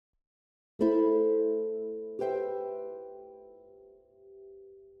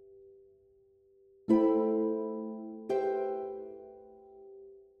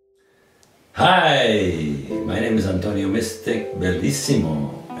Hi, my name is Antonio Mystic Bellissimo,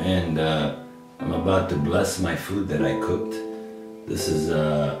 and I'm about to bless my food that I cooked. This is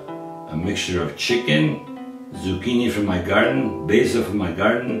a mixture of chicken, zucchini from my garden, basil from my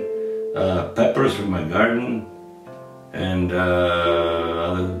garden, peppers from my garden, and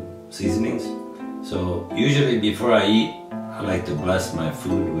other seasonings. So usually before I eat, I like to bless my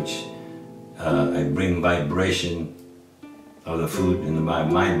food, which I bring vibration of the food and my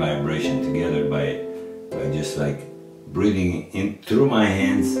mind vibration together by just like breathing in through my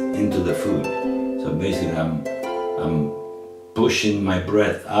hands into the food. So basically I'm pushing my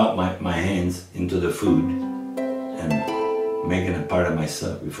breath out my hands into the food and making it part of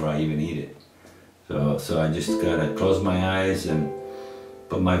myself before I even eat it. So I just gotta close my eyes and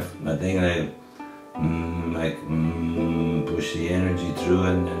put my thing push the energy through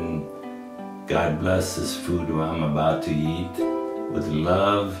it, and God bless this food I'm about to eat with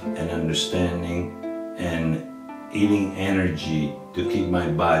love and understanding and eating energy to keep my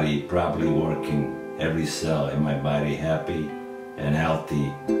body properly working, every cell in my body happy and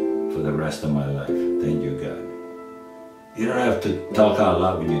healthy for the rest of my life. Thank you, God. You don't have to talk out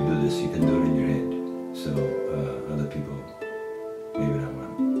loud when you do this. You can do it in your head. So other people maybe not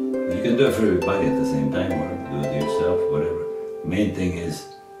want. You can do it for everybody at the same time, or do it yourself, whatever. Main thing is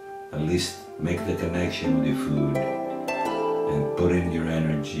at least make the connection with your food and put in your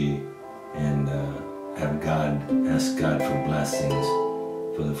energy and ask God for blessings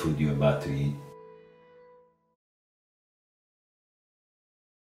for the food you're about to eat.